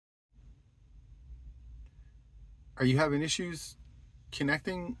Are you having issues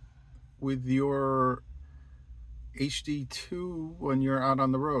connecting with your HD2 when you're out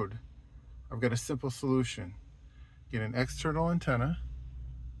on the road? I've got a simple solution. Get an external antenna.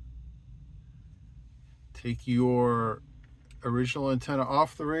 Take your original antenna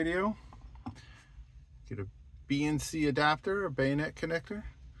off the radio. Get a BNC adapter, a bayonet connector.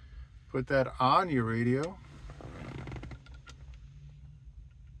 Put that on your radio.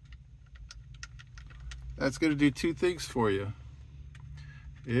 That's going to do two things for you.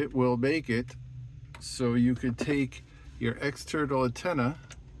 It will make it so you can take your external antenna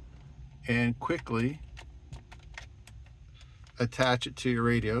and quickly attach it to your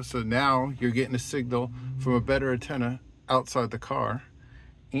radio. So now you're getting a signal from a better antenna outside the car.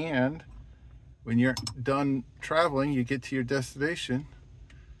 And when you're done traveling, you get to your destination,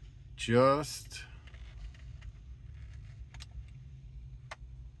 just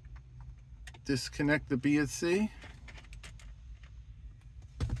disconnect the BNC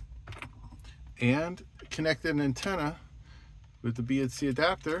and connect an antenna with the BNC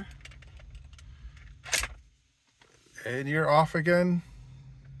adapter, and you're off again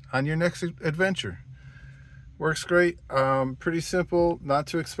on your next adventure. Works great. Pretty simple, not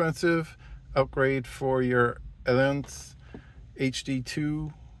too expensive upgrade for your Ailunce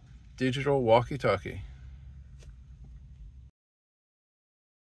HD2 digital walkie-talkie.